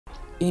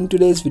In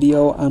today's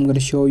video, I'm going to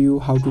show you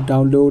how to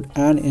download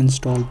and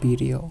install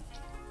BeReal.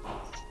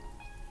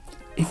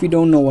 If you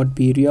don't know what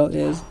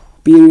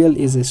BeReal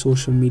is a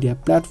social media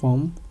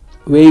platform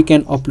where you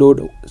can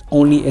upload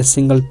only a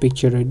single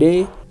picture a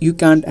day. You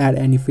can't add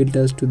any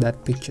filters to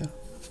that picture.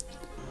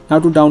 Now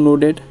to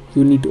download it,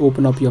 you need to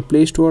open up your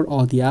Play Store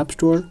or the App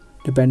Store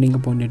depending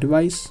upon your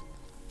device,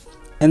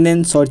 and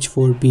then search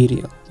for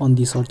BeReal on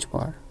the search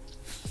bar.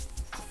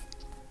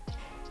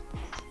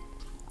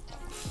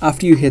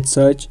 After you hit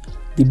search,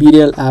 the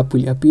BeReal app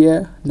will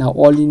appear. Now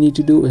all you need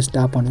to do is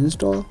tap on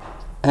install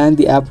and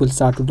the app will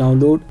start to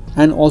download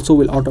and also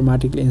will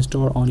automatically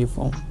install on your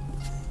phone.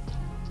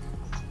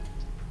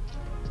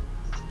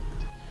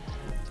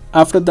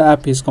 After the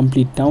app is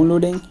complete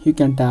downloading, you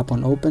can tap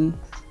on open,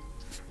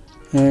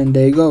 and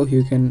there you go.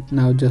 You can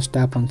now just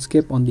tap on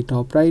skip on the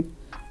top right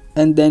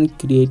and then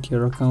create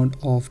your account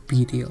of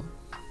BeReal.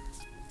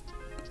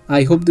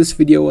 I hope this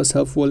video was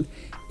helpful.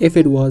 If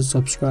it was,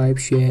 subscribe,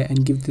 share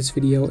and give this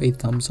video a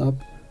thumbs up.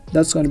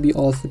 That's going to be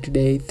all for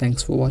today.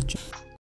 Thanks for watching.